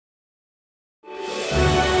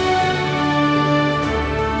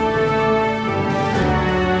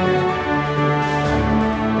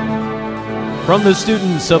From the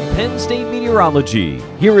students of Penn State Meteorology,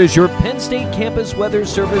 here is your Penn State Campus Weather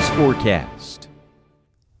Service forecast.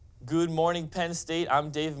 Good morning, Penn State.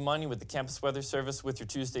 I'm Dave Money with the Campus Weather Service with your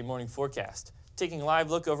Tuesday morning forecast. Taking a live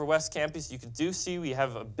look over West Campus, you can see we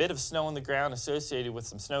have a bit of snow on the ground associated with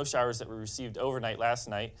some snow showers that we received overnight last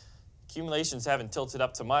night. Accumulations haven't tilted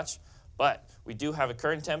up to much, but we do have a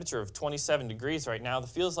current temperature of 27 degrees right now. It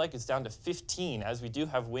feels like it's down to 15 as we do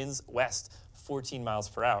have winds west 14 miles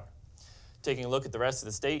per hour. Taking a look at the rest of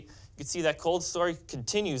the state, you can see that cold story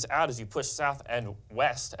continues out as you push south and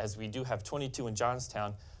west, as we do have 22 in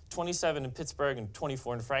Johnstown, 27 in Pittsburgh, and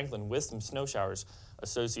 24 in Franklin with some snow showers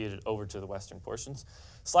associated over to the western portions.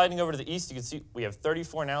 Sliding over to the east, you can see we have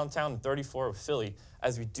 34 in Allentown and 34 with Philly,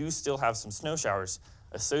 as we do still have some snow showers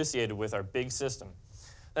associated with our big system.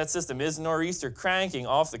 That system is nor'easter cranking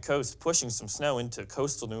off the coast, pushing some snow into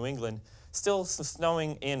coastal New England. Still some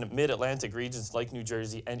snowing in mid-Atlantic regions like New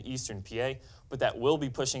Jersey and eastern PA, but that will be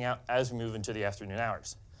pushing out as we move into the afternoon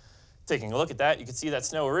hours. Taking a look at that, you can see that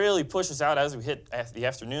snow really pushes out as we hit the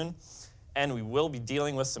afternoon, and we will be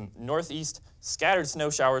dealing with some northeast scattered snow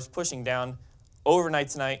showers pushing down overnight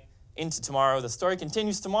tonight into tomorrow. The story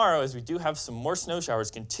continues tomorrow as we do have some more snow showers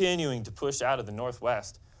continuing to push out of the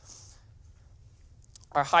northwest.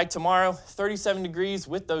 Our high tomorrow, 37 degrees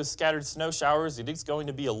with those scattered snow showers. It is going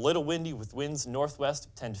to be a little windy with winds northwest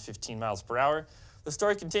of 10 to 15 miles per hour. The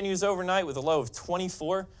story continues overnight with a low of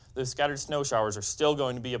 24. Those scattered snow showers are still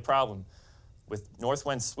going to be a problem with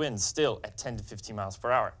northwest winds still at 10 to 15 miles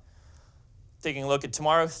per hour. Taking a look at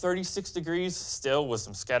tomorrow, 36 degrees still with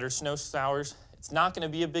some scattered snow showers. It's not going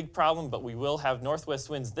to be a big problem, but we will have northwest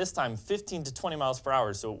winds this time 15 to 20 miles per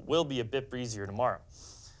hour, so it will be a bit breezier tomorrow.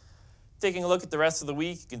 Taking a look at the rest of the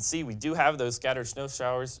week, you can see we do have those scattered snow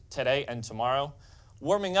showers today and tomorrow,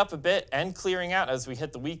 warming up a bit and clearing out as we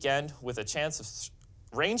hit the weekend with a chance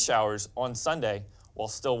of rain showers on Sunday while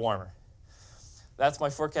still warmer. That's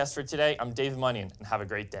my forecast for today. I'm Dave Munyon, and have a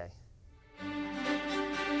great day.